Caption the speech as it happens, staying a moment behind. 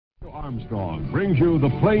Armstrong brings you the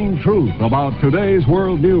plain truth about today's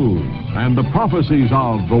world news and the prophecies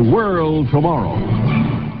of the world tomorrow.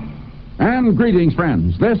 And greetings,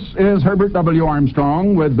 friends. This is Herbert W.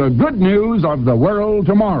 Armstrong with the good news of the world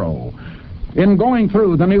tomorrow. In going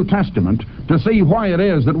through the New Testament to see why it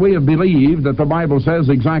is that we have believed that the Bible says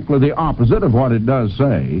exactly the opposite of what it does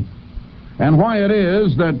say, and why it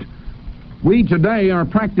is that we today are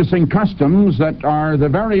practicing customs that are the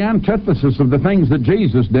very antithesis of the things that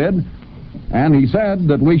Jesus did. And he said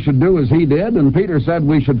that we should do as he did, and Peter said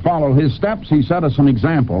we should follow his steps. He set us an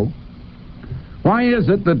example. Why is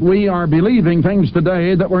it that we are believing things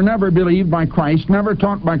today that were never believed by Christ, never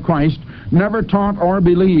taught by Christ, never taught or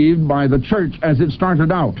believed by the church as it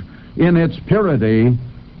started out in its purity,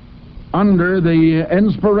 under the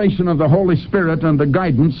inspiration of the Holy Spirit and the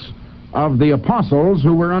guidance of the apostles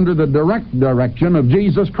who were under the direct direction of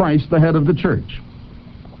Jesus Christ, the head of the church?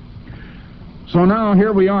 So now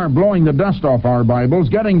here we are blowing the dust off our Bibles,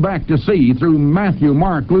 getting back to see through Matthew,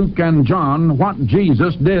 Mark, Luke, and John what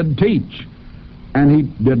Jesus did teach. And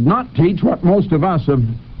he did not teach what most of us have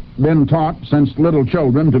been taught since little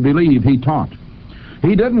children to believe he taught.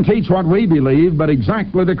 He didn't teach what we believe, but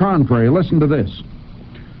exactly the contrary. Listen to this.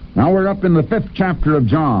 Now we're up in the 5th chapter of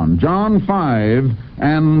John, John 5,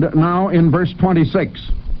 and now in verse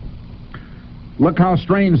 26. Look how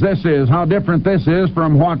strange this is, how different this is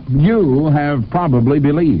from what you have probably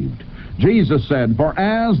believed. Jesus said, "For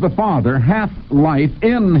as the Father hath life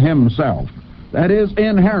in himself," that is,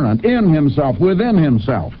 inherent, in himself, within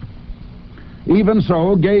himself, "even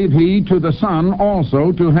so gave he to the Son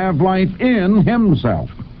also to have life in himself.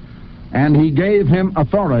 And he gave him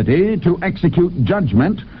authority to execute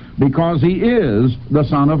judgment, because he is the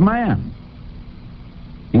Son of Man."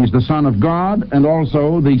 He's the Son of God and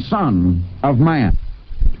also the Son of Man.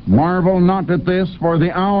 "Marvel not at this, for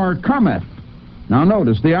the hour cometh." Now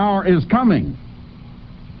notice, the hour is coming,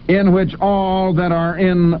 "in which all that are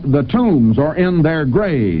in the tombs or in their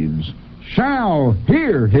graves shall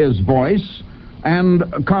hear his voice and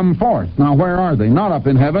come forth." Now where are they? Not up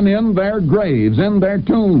in heaven, in their graves, in their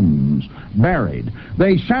tombs, buried.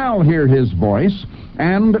 "They shall hear his voice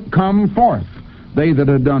and come forth, they that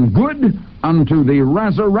have done good unto the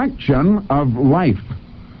resurrection of life,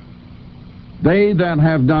 they that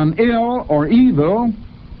have done ill or evil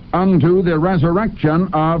unto the resurrection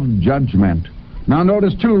of judgment." Now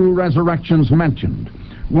notice two resurrections mentioned,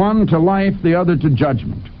 one to life, the other to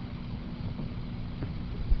judgment.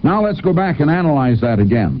 Now let's go back and analyze that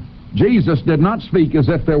again. Jesus did not speak as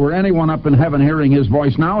if there were anyone up in heaven hearing his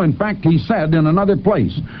voice now. In fact, he said in another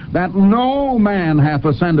place that no man hath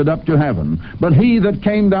ascended up to heaven, but he that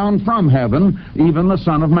came down from heaven, even the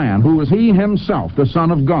Son of Man, who was he himself, the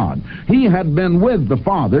Son of God. He had been with the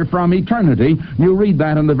Father from eternity. You read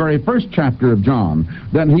that in the very first chapter of John,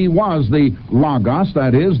 that he was the Logos,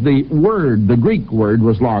 that is, the Word. The Greek word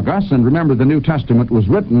was Logos, and remember the New Testament was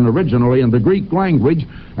written originally in the Greek language,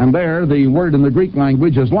 and there the word in the Greek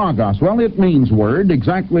language is Logos. Well, it means word,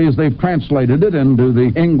 exactly as they've translated it into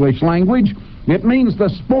the English language. It means the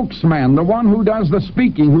spokesman, the one who does the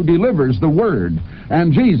speaking, who delivers the word.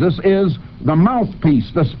 And Jesus is the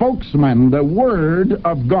mouthpiece, the spokesman, the Word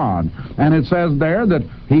of God. And it says there that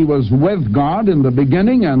he was with God in the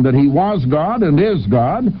beginning, and that he was God and is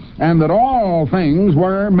God, and that all things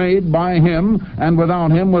were made by him, and without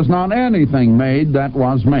him was not anything made that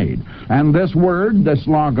was made. And this Word, this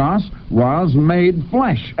Logos, was made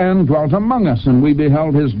flesh and dwelt among us, and we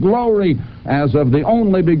beheld his glory as of the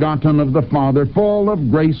only begotten of the Father, full of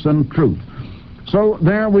grace and truth. So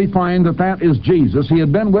there we find that that is Jesus. He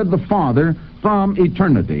had been with the Father from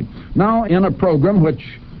eternity. Now, in a program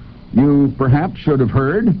which you perhaps should have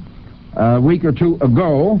heard a week or two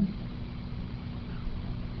ago,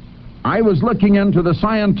 I was looking into the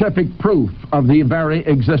scientific proof of the very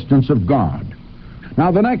existence of God.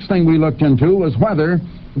 Now, the next thing we looked into was whether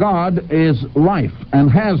God is life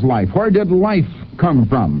and has life. Where did life come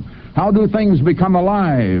from? How do things become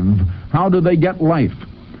alive? How do they get life?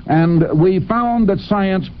 And we found that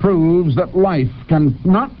science proves that life can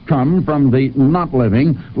not come from the not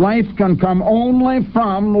living. Life can come only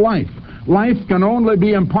from life. Life can only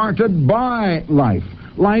be imparted by life.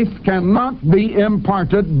 Life cannot be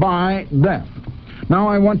imparted by death. Now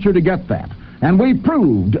I want you to get that. And we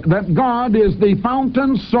proved that God is the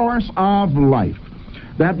fountain source of life.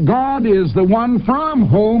 That God is the one from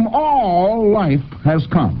whom all life has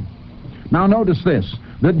come. Now notice this,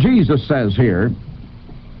 that Jesus says here,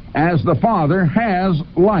 as the Father has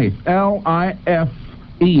life,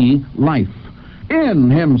 L-I-F-E, life,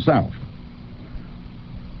 in himself.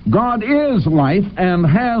 God is life and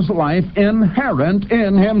has life inherent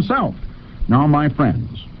in himself. Now, my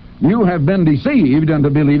friends, You have been deceived into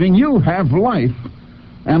believing you have life,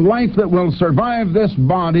 and life that will survive this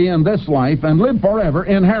body and this life and live forever,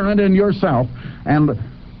 inherent in yourself. And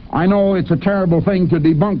I know it's a terrible thing to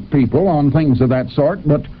debunk people on things of that sort,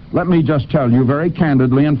 but let me just tell you very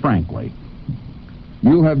candidly and frankly,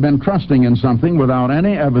 you have been trusting in something without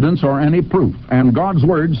any evidence or any proof, and God's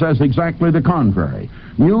Word says exactly the contrary.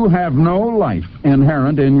 You have no life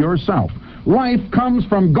inherent in yourself. Life comes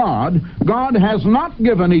from God. God has not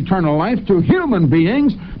given eternal life to human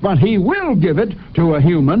beings, but He will give it to a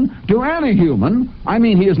human, to any human. I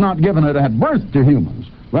mean, He has not given it at birth to humans.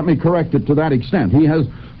 Let me correct it to that extent.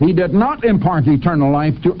 He did not impart eternal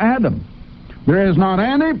life to Adam. There is not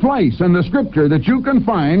any place in the Scripture that you can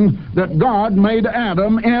find that God made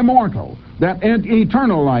Adam immortal, that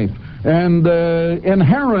eternal life and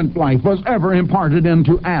inherent life was ever imparted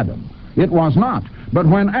into Adam. It was not. But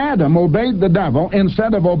when Adam obeyed the devil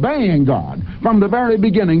instead of obeying God, from the very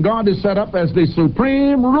beginning, God is set up as the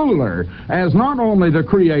supreme ruler, as not only the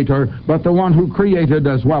creator, but the one who created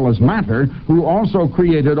as well as matter, who also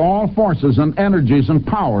created all forces and energies and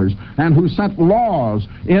powers, and who set laws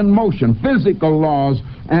in motion, physical laws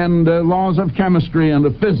and laws of chemistry and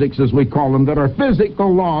of physics, as we call them, that are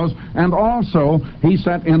physical laws, and also He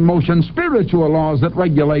set in motion spiritual laws that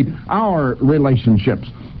regulate our relationships.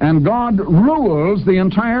 And God rules the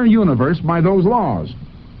entire universe by those laws.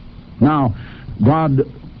 Now, God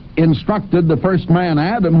instructed the first man,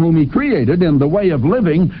 Adam, whom He created, in the way of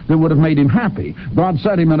living that would have made him happy. God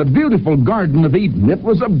set him in a beautiful Garden of Eden. It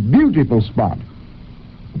was a beautiful spot.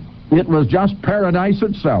 It was just paradise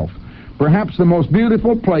itself. Perhaps the most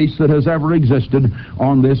beautiful place that has ever existed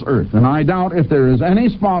on this earth. And I doubt if there is any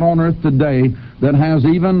spot on earth today that has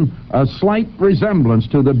even a slight resemblance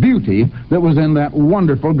to the beauty that was in that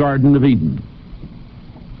wonderful Garden of Eden.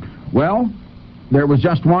 Well, there was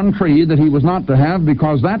just one tree that he was not to have,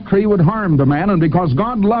 because that tree would harm the man, and because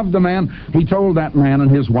God loved the man, He told that man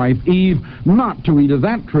and his wife, Eve, not to eat of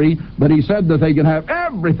that tree, but He said that they could have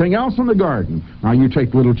everything else in the garden. Now, you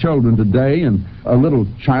take little children today, and a little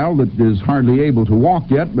child that is hardly able to walk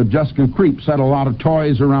yet, but just can creep, set a lot of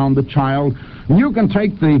toys around the child. You can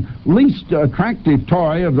take the least attractive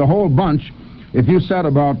toy of the whole bunch. If you set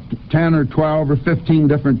about 10 or 12 or 15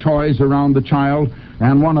 different toys around the child,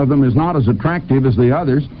 and one of them is not as attractive as the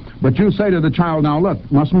others, but you say to the child, now look,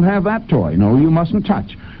 mustn't have that toy. No, you mustn't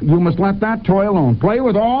touch. You must let that toy alone. Play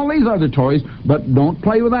with all these other toys, but don't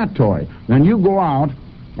play with that toy. Then you go out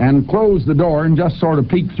and close the door and just sort of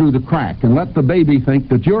peek through the crack and let the baby think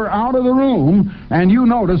that you're out of the room, and you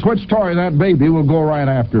notice which toy that baby will go right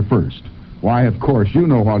after first. Why, of course, you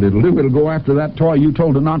know what it'll do. It'll go after that toy you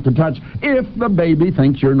told it not to touch if the baby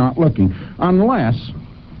thinks you're not looking. Unless,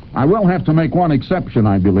 I will have to make one exception,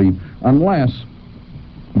 I believe, unless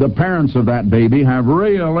the parents of that baby have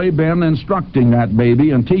really been instructing that baby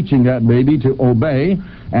and teaching that baby to obey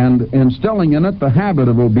and instilling in it the habit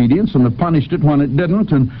of obedience, and have punished it when it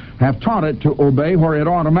didn't, and have taught it to obey where it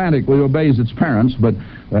automatically obeys its parents, but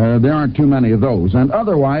there aren't too many of those. And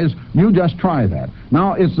otherwise, you just try that.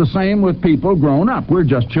 Now, it's the same with people grown up. We're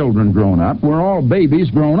just children grown up. We're all babies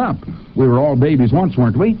grown up. We were all babies once,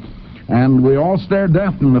 weren't we? And we all stared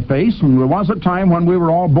death in the face, and there was a time when we were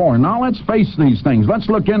all born. Now let's face these things. Let's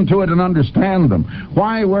look into it and understand them.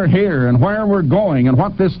 Why we're here and where we're going and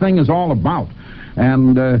what this thing is all about.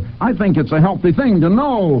 And I think it's a healthy thing to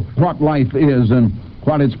know what life is and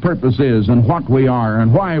what its purpose is and what we are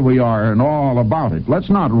and why we are and all about it. Let's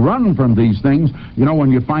not run from these things. You know,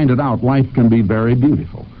 when you find it out, life can be very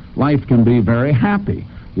beautiful. Life can be very happy.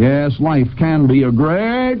 Yes, life can be a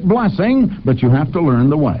great blessing, but you have to learn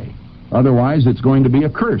the way. Otherwise, it's going to be a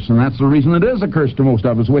curse, and that's the reason it is a curse to most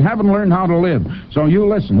of us. We haven't learned how to live. So you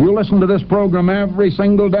listen. You listen to this program every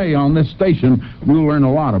single day on this station. You'll learn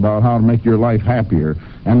a lot about how to make your life happier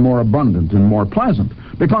and more abundant and more pleasant,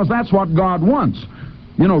 because that's what God wants.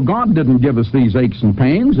 You know, God didn't give us these aches and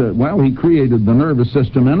pains. Well, He created the nervous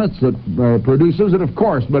system in it that produces it, of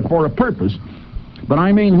course, but for a purpose. But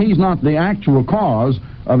I mean, He's not the actual cause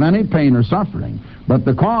of any pain or suffering. But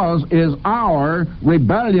the cause is our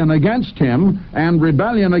rebellion against Him and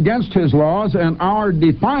rebellion against His laws and our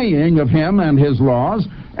defying of Him and His laws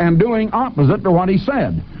and doing opposite to what He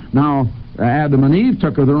said. Now, Adam and Eve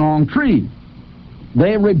took of the wrong tree.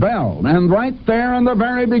 They rebelled. And right there in the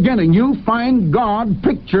very beginning, you find God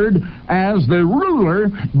pictured as the ruler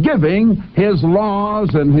giving His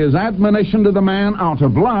laws and His admonition to the man out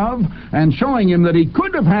of love and showing him that he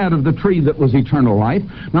could have had of the tree that was eternal life.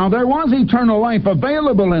 Now, there was eternal life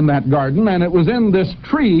available in that garden, and it was in this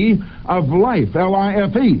tree of life,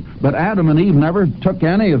 L-I-F-E. But Adam and Eve never took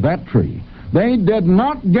any of that tree. They did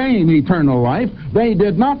not gain eternal life. They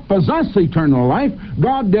did not possess eternal life.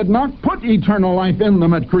 God did not put eternal life in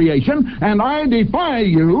them at creation, and I defy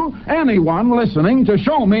you, anyone listening, to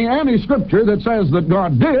show me any scripture that says that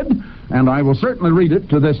God did, and I will certainly read it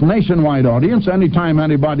to this nationwide audience anytime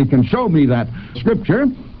anybody can show me that scripture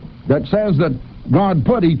that says that God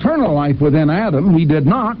put eternal life within Adam. He did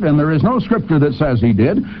not, and there is no scripture that says he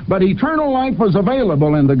did, but eternal life was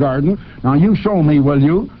available in the garden. Now you show me, will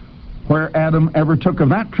you, where Adam ever took of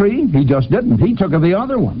that tree? He just didn't. He took of the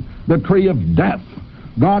other one, the tree of death.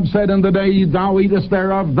 God said, in the day thou eatest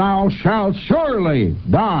thereof, thou shalt surely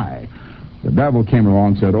die. The devil came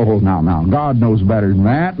along and said, oh, now, God knows better than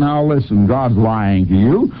that. Now listen, God's lying to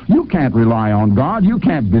you. You can't rely on God. You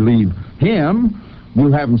can't believe him.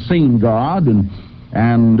 You haven't seen God,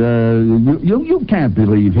 and you can't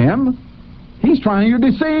believe him. He's trying to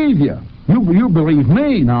deceive you. You believe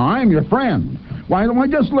me. Now, I'm your friend. Why,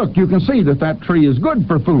 just look. You can see that tree is good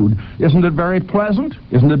for food. Isn't it very pleasant?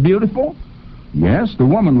 Isn't it beautiful? Yes, the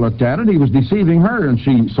woman looked at it. He was deceiving her, and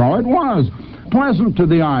she saw it was pleasant to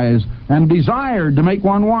the eyes and desired to make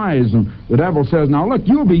one wise. And the devil says, now look,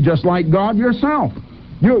 you'll be just like God yourself.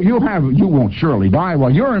 You won't surely die.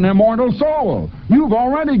 Well, you're an immortal soul. You've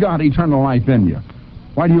already got eternal life in you.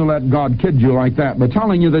 Why do you let God kid you like that by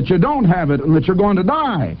telling you that you don't have it and that you're going to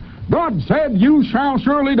die? God said, you shall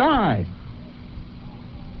surely die.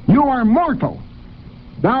 You are mortal.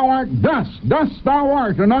 Thou art dust. Dust thou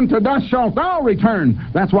art, and unto dust shalt thou return.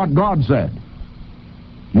 That's what God said.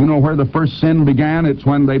 You know where the first sin began? It's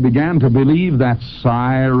when they began to believe that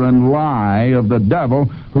siren lie of the devil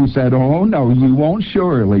who said, oh, no, you won't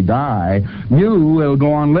surely die. You will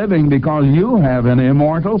go on living because you have an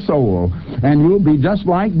immortal soul, and you'll be just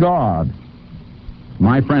like God.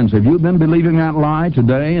 My friends, have you been believing that lie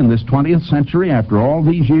today in this 20th century after all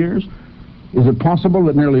these years? Is it possible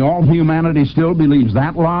that nearly all humanity still believes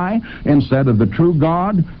that lie instead of the true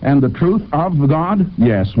God and the truth of God?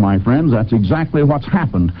 Yes, my friends, that's exactly what's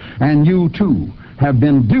happened. And you, too, have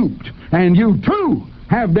been duped. And you, too,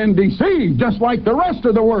 have been deceived, just like the rest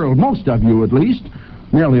of the world. Most of you, at least.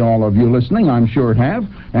 Nearly all of you listening, I'm sure, have.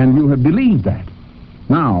 And you have believed that.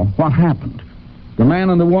 Now, what happened? The man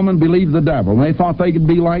and the woman believed the devil. They thought they could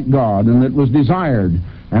be like God, and it was desired.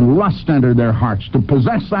 And lust entered their hearts to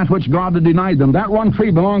possess that which God had denied them. That one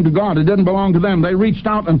tree belonged to God. It didn't belong to them. They reached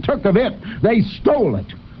out and took of it. They stole it.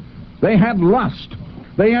 They had lust.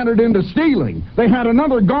 They entered into stealing. They had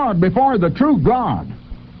another God before the true God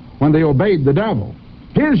when they obeyed the devil.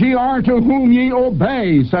 His ye are to whom ye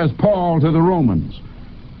obey, says Paul to the Romans.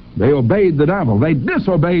 They obeyed the devil. They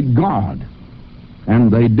disobeyed God. And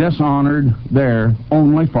they dishonored their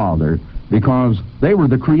only Father, because they were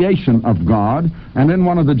the creation of God. And in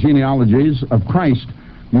one of the genealogies of Christ,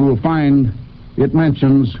 you will find it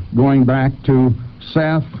mentions going back to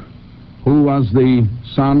Seth, who was the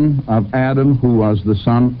son of Adam, who was the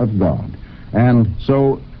son of God. And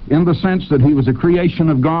so, in the sense that he was a creation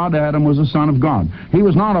of God, Adam was a son of God. He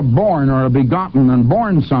was not a born or a begotten and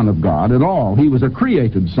born son of God at all. He was a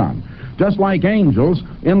created son. Just like angels,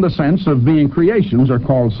 in the sense of being creations, are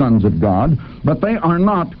called sons of God, but they are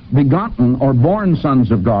not begotten or born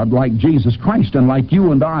sons of God like Jesus Christ and like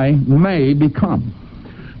you and I may become.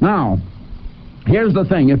 Now, here's the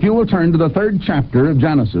thing. If you will turn to the 3rd chapter of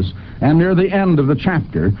Genesis, and near the end of the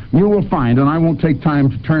chapter, you will find, and I won't take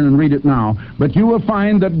time to turn and read it now, but you will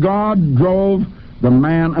find that God drove the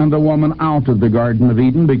man and the woman out of the Garden of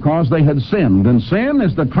Eden because they had sinned. And sin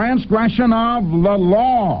is the transgression of the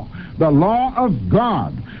law of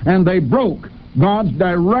God. And they broke God's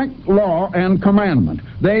direct law and commandment.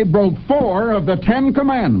 They broke 4 of the 10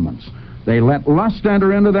 commandments. They let lust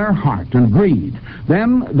enter into their heart and greed.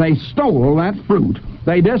 Then they stole that fruit.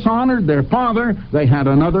 They dishonored their father. They had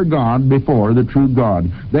another God before the true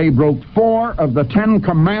God. They broke 4 of the 10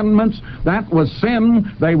 commandments. That was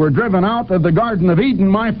sin. They were driven out of the Garden of Eden,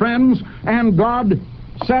 my friends, and God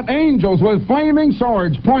set angels with flaming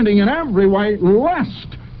swords pointing in every way,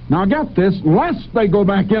 lest, now get this, lest they go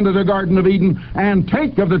back into the Garden of Eden and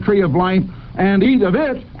take of the tree of life and eat of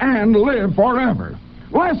it and live forever.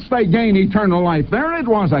 Lest they gain eternal life. There it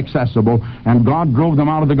was accessible, and God drove them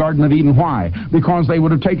out of the Garden of Eden. Why? Because they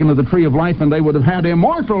would have taken of the tree of life, and they would have had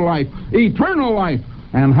immortal life, eternal life.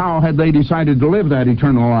 And how had they decided to live that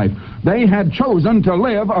eternal life? They had chosen to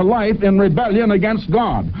live a life in rebellion against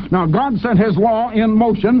God. Now, God set His law in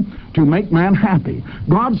motion to make man happy.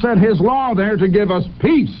 God set His law there to give us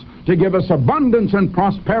peace to give us abundance and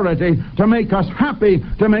prosperity, to make us happy,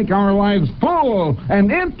 to make our lives full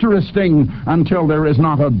and interesting until there is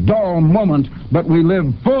not a dull moment, but we live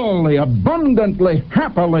fully, abundantly,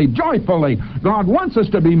 happily, joyfully. God wants us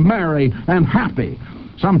to be merry and happy.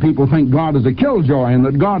 Some people think God is a killjoy and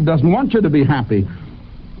that God doesn't want you to be happy,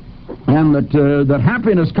 and that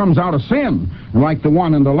happiness comes out of sin. Like the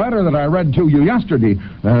one in the letter that I read to you yesterday,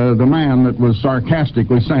 the man that was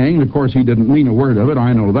sarcastically saying, of course he didn't mean a word of it,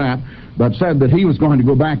 I know that, but said that he was going to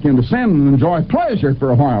go back into sin and enjoy pleasure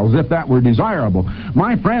for a while, as if that were desirable.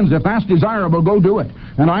 My friends, if that's desirable, go do it.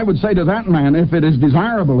 And I would say to that man, if it is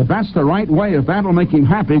desirable, if that's the right way, if that'll make him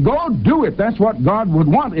happy, go do it. That's what God would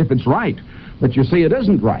want if it's right. But you see, it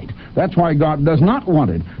isn't right. That's why God does not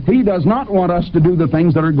want it. He does not want us to do the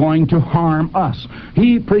things that are going to harm us.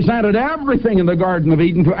 He presented everything in the Garden of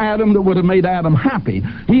Eden to Adam that would have made Adam happy.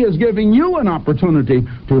 He is giving you an opportunity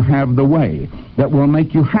to have the way that will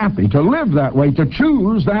make you happy, to live that way, to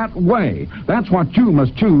choose that way. That's what you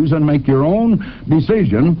must choose and make your own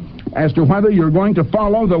decision as to whether you're going to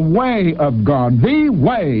follow the way of God. The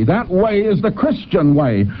way. That way is the Christian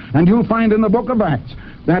way. And you'll find in the book of Acts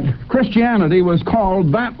that Christianity was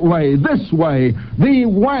called that way, this way, the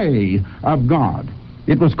way of God.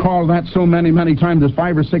 It was called that so many, many times. There's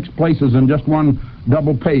 5 or 6 places in just one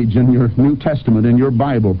double page in your New Testament, in your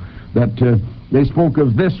Bible, that they spoke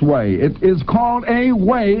of this way. It is called a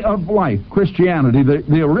way of life. Christianity,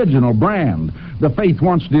 the original brand, the faith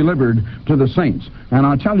once delivered to the saints. And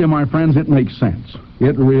I'll tell you, my friends, it makes sense.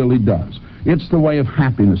 It really does. It's the way of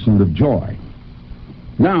happiness and of joy.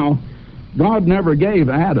 Now, God never gave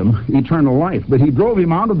Adam eternal life, but he drove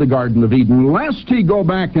him out of the Garden of Eden, lest he go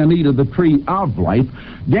back and eat of the tree of life,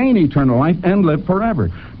 gain eternal life, and live forever.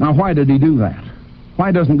 Now, why did he do that?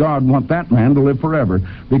 Why doesn't God want that man to live forever?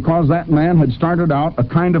 Because that man had started out a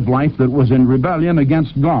kind of life that was in rebellion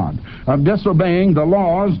against God, of disobeying the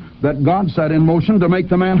laws that God set in motion to make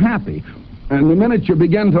the man happy. And the minute you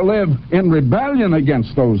begin to live in rebellion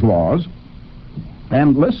against those laws,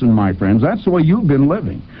 and listen, my friends, that's the way you've been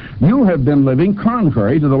living. You have been living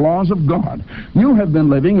contrary to the laws of God. You have been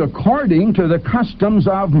living according to the customs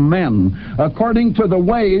of men, according to the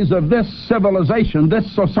ways of this civilization, this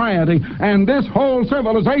society, and this whole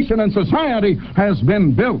civilization and society has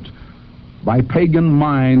been built by pagan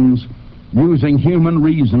minds using human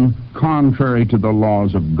reason contrary to the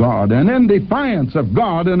laws of God and in defiance of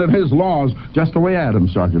God and of his laws, just the way Adam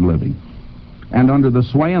started living, and under the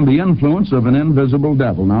sway and the influence of an invisible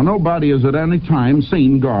devil. Now, nobody has at any time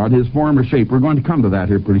seen God, his form or shape. We're going to come to that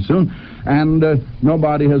here pretty soon. And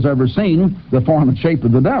nobody has ever seen the form and shape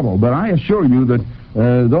of the devil. But I assure you that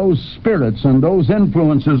those spirits and those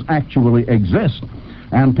influences actually exist.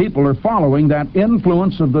 And people are following that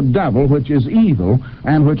influence of the devil, which is evil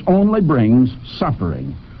and which only brings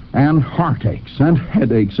suffering and heartaches and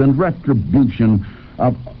headaches and retribution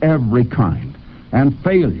of every kind and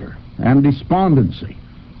failure and despondency.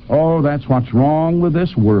 Oh, that's what's wrong with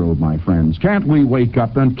this world, my friends. Can't we wake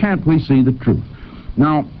up and can't we see the truth?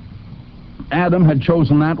 Now, Adam had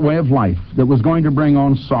chosen that way of life that was going to bring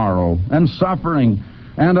on sorrow and suffering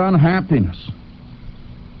and unhappiness.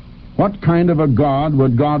 What kind of a God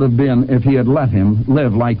would God have been if he had let him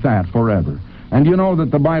live like that forever? And you know that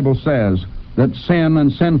the Bible says that sin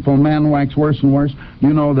and sinful men wax worse and worse.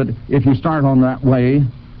 You know that if you start on that way,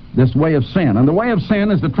 this way of sin. And the way of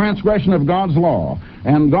sin is the transgression of God's law.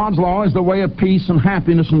 And God's law is the way of peace and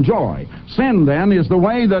happiness and joy. Sin, then, is the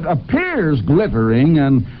way that appears glittering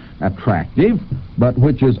and attractive, but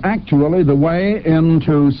which is actually the way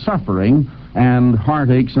into suffering and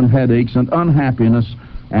heartaches and headaches and unhappiness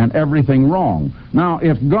and everything wrong. Now,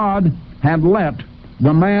 if God had let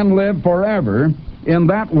the man live forever in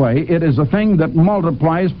that way, it is a thing that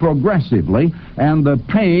multiplies progressively, and the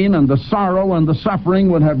pain and the sorrow and the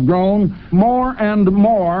suffering would have grown more and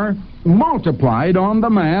more multiplied on the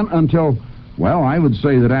man until, well, I would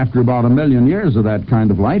say that after about 1,000,000 years of that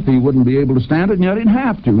kind of life, he wouldn't be able to stand it, and yet he'd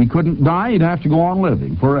have to. He couldn't die. He'd have to go on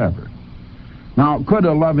living forever. Now, could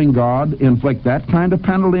a loving God inflict that kind of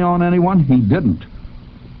penalty on anyone? He didn't.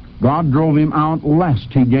 God drove him out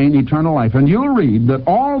lest he gain eternal life. And you'll read that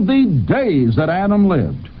all the days that Adam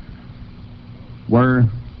lived were,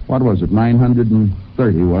 what was it,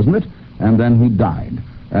 930, wasn't it? And then he died.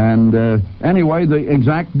 And anyway, the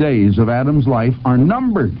exact days of Adam's life are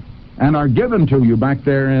numbered and are given to you back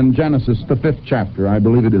there in Genesis, the 5th chapter, I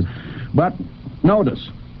believe it is. But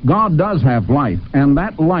notice God does have life, and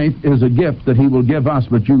that life is a gift that he will give us,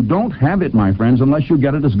 but you don't have it, my friends, unless you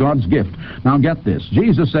get it as God's gift. Now get this.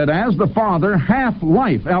 Jesus said, as the Father hath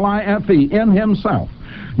life, L-I-F-E, in himself.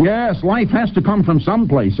 Yes, life has to come from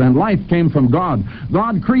someplace, and life came from God.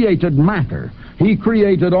 God created matter. He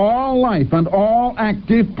created all life and all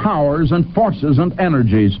active powers and forces and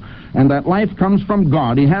energies, and that life comes from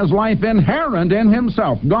God. He has life inherent in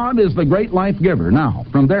himself. God is the great life giver. Now,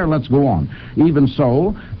 from there, let's go on. Even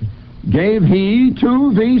so, gave he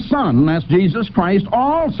to the Son, that's Jesus Christ,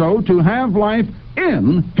 also to have life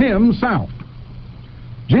in himself.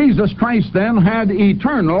 Jesus Christ then had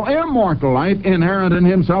eternal, immortal life inherent in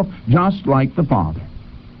himself, just like the Father.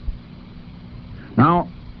 Now,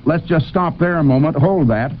 let's just stop there a moment, hold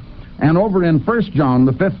that, and over in 1 John,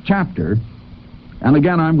 the 5th chapter, and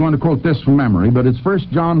again I'm going to quote this from memory, but it's 1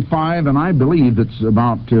 John 5, and I believe it's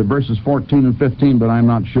about verses 14 and 15, but I'm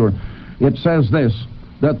not sure. It says this,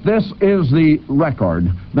 that this is the record,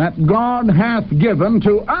 that God hath given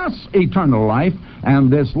to us eternal life,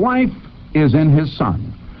 and this life is in his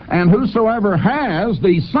Son. And whosoever has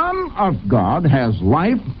the Son of God has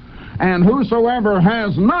life, and whosoever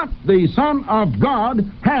has not the Son of God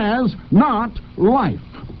has not life.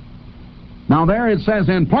 Now there it says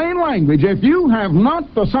in plain language, if you have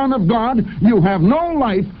not the Son of God, you have no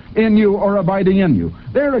life in you or abiding in you.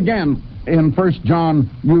 There again, in 1 John,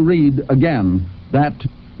 you read again that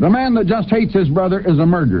the man that just hates his brother is a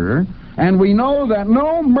murderer, and we know that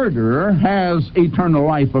no murderer has eternal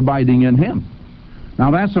life abiding in him. Now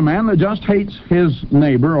that's a man that just hates his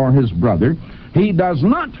neighbor or his brother. He does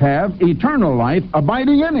not have eternal life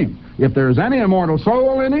abiding in him. If there is any immortal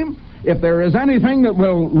soul in him, if there is anything that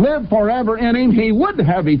will live forever in him, he would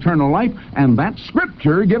have eternal life, and that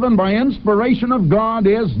Scripture given by inspiration of God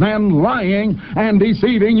is then lying and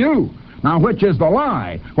deceiving you. Now, which is the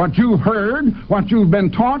lie? What you've heard, what you've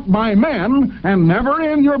been taught by men, and never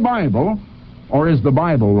in your Bible, or is the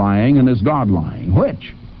Bible lying and is God lying?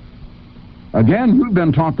 Which? Again, you've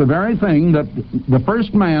been taught the very thing that the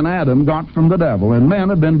first man, Adam, got from the devil, and men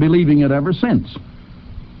have been believing it ever since.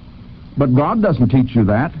 But God doesn't teach you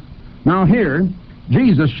that. Now here,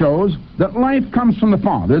 Jesus shows that life comes from the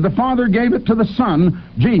Father. The Father gave it to the Son,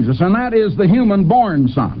 Jesus, and that is the human-born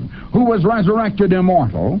Son, who was resurrected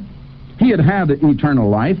immortal. He had had eternal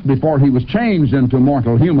life before he was changed into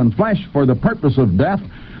mortal human flesh for the purpose of death,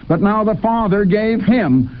 but now the Father gave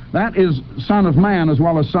him, that is Son of Man as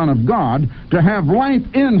well as Son of God, to have life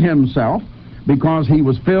in himself because he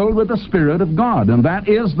was filled with the Spirit of God, and that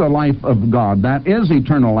is the life of God. That is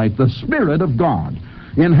eternal life, the Spirit of God,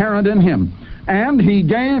 inherent in him. And he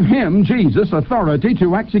gave him, Jesus, authority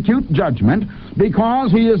to execute judgment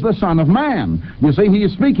because he is the Son of Man. You see, he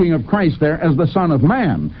is speaking of Christ there as the Son of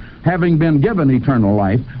Man, having been given eternal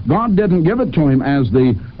life. God didn't give it to him as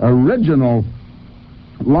the original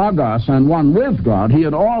Logos and one with God. He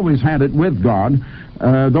had always had it with God,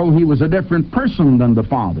 though he was a different person than the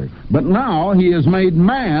Father. But now he is made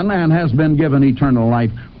man and has been given eternal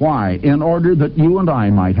life. Why? In order that you and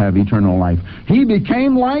I might have eternal life. He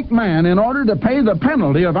became like man in order to pay the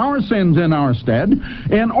penalty of our sins in our stead,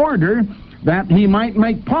 in order that he might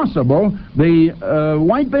make possible the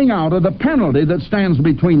wiping out of the penalty that stands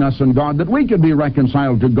between us and God, that we could be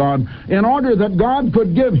reconciled to God, in order that God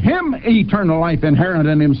could give him eternal life inherent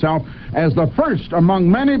in himself as the first among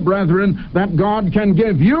many brethren, that God can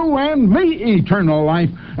give you and me eternal life,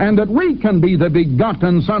 and that we can be the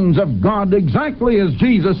begotten sons of God exactly as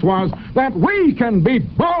Jesus was, that we can be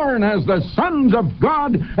born as the sons of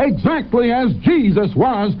God exactly as Jesus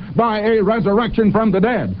was by a resurrection from the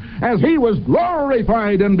dead. As he was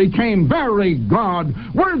glorified and became very God,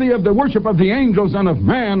 worthy of the worship of the angels and of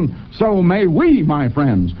man, so may we, my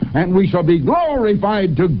friends, and we shall be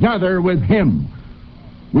glorified together with him.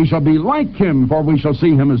 We shall be like him, for we shall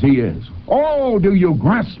see him as he is. Oh, do you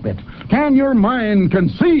grasp it? Can your mind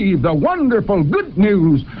conceive the wonderful good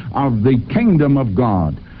news of the kingdom of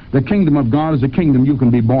God? The kingdom of God is a kingdom you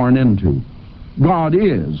can be born into. God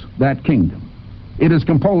is that kingdom. It is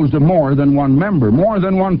composed of more than one member, more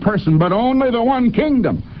than one person, but only the one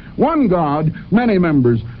kingdom. One God, many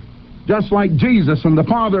members. Just like Jesus and the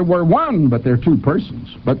Father were one, but they're two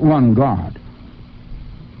persons, but one God.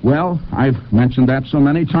 Well, I've mentioned that so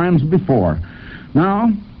many times before. Now,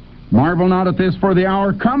 marvel not at this, for the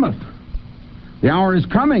hour cometh. The hour is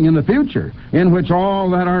coming in the future, in which all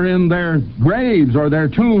that are in their graves or their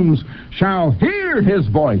tombs shall hear his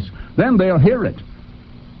voice. Then they'll hear it.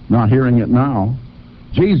 Not hearing it now.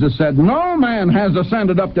 Jesus said, no man has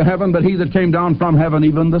ascended up to heaven but he that came down from heaven,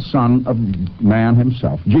 even the Son of Man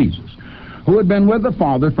himself, Jesus, who had been with the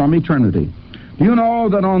Father from eternity. Do you know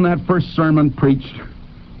that on that first sermon preached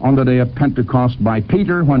on the day of Pentecost by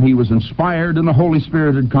Peter, when he was inspired and the Holy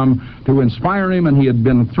Spirit had come to inspire him, and he had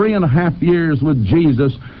been 3.5 years with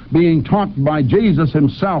Jesus, being taught by Jesus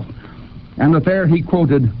himself. And that there he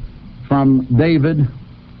quoted from David,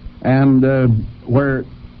 and where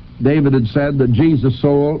David had said that Jesus'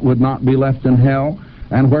 soul would not be left in hell,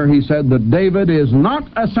 and where he said that David is not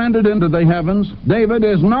ascended into the heavens. David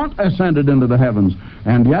is not ascended into the heavens.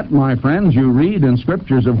 And yet, my friends, you read in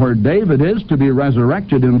Scriptures of where David is to be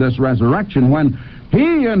resurrected in this resurrection, when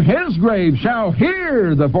he in his grave shall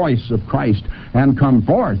hear the voice of Christ and come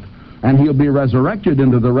forth, and he'll be resurrected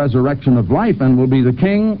into the resurrection of life and will be the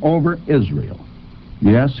king over Israel.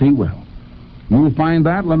 Yes, he will. You'll find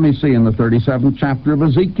that, let me see, in the 37th chapter of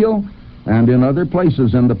Ezekiel and in other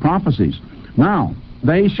places in the prophecies. Now,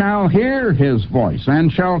 they shall hear his voice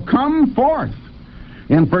and shall come forth.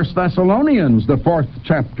 In 1 Thessalonians, the 4th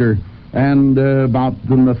chapter, and about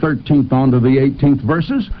from the 13th on to the 18th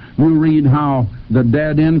verses, you read how the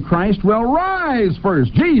dead in Christ will rise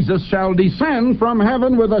first. Jesus shall descend from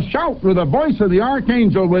heaven with a shout, with the voice of the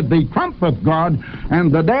archangel, with the trump of God,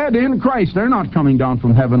 and the dead in Christ, they're not coming down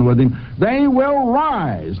from heaven with him. They will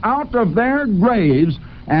rise out of their graves,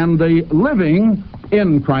 and the living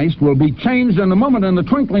in Christ will be changed in a moment, in the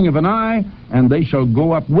twinkling of an eye, and they shall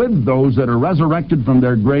go up with those that are resurrected from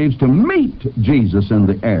their graves to meet Jesus in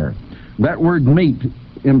the air. That word meet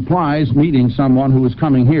implies meeting someone who is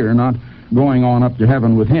coming here, not going on up to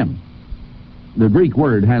heaven with him. The Greek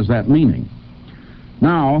word has that meaning.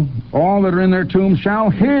 Now, all that are in their tombs shall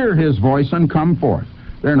hear his voice and come forth.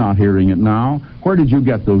 They're not hearing it now. Where did you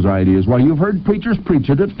get those ideas? Well, you've heard preachers preach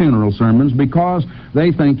it at funeral sermons because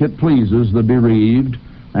they think it pleases the bereaved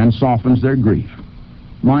and softens their grief.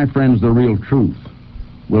 My friends, the real truth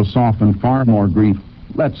will soften far more grief.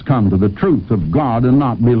 Let's come to the truth of God and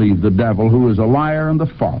not believe the devil, who is a liar and the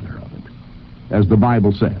father of it, as the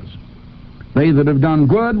Bible says. They that have done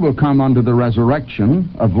good will come unto the resurrection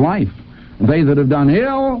of life, and they that have done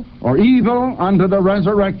ill or evil unto the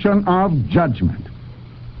resurrection of judgment.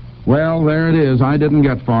 Well, there it is. I didn't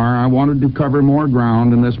get far. I wanted to cover more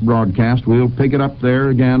ground in this broadcast. We'll pick it up there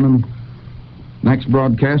again in next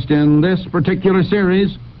broadcast in this particular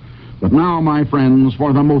series. But now, my friends,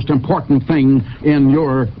 for the most important thing in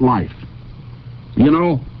your life. You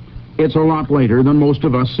know, it's a lot later than most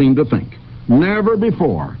of us seem to think. Never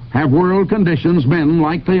before have world conditions been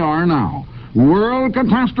like they are now. World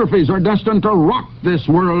catastrophes are destined to rock this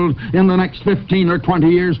world in the next 15 or 20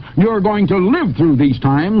 years. You're going to live through these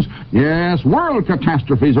times. Yes, world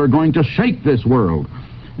catastrophes are going to shake this world.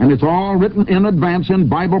 And it's all written in advance in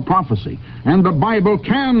Bible prophecy. And the Bible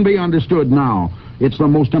can be understood now. It's the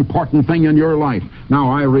most important thing in your life.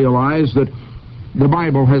 Now, I realize that the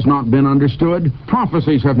Bible has not been understood.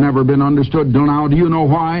 Prophecies have never been understood till now. Do you know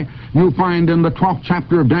why? You find in the 12th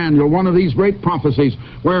chapter of Daniel one of these great prophecies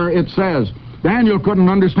where it says, Daniel couldn't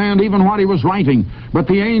understand even what he was writing, but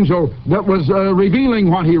the angel that was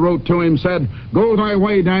revealing what he wrote to him said, "Go thy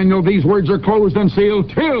way, Daniel, these words are closed and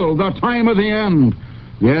sealed till the time of the end."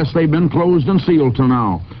 Yes, they've been closed and sealed till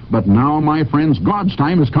now. But now, my friends, God's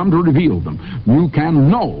time has come to reveal them. You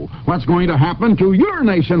can know what's going to happen to your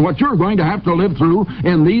nation, what you're going to have to live through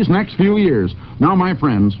in these next few years. Now, my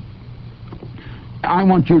friends, I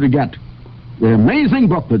want you to get the amazing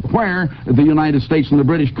booklet where the United States and the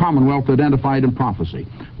British Commonwealth identified in prophecy.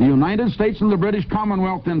 The United States and the British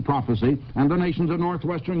Commonwealth in prophecy, and the nations of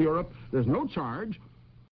northwestern Europe. There's no charge.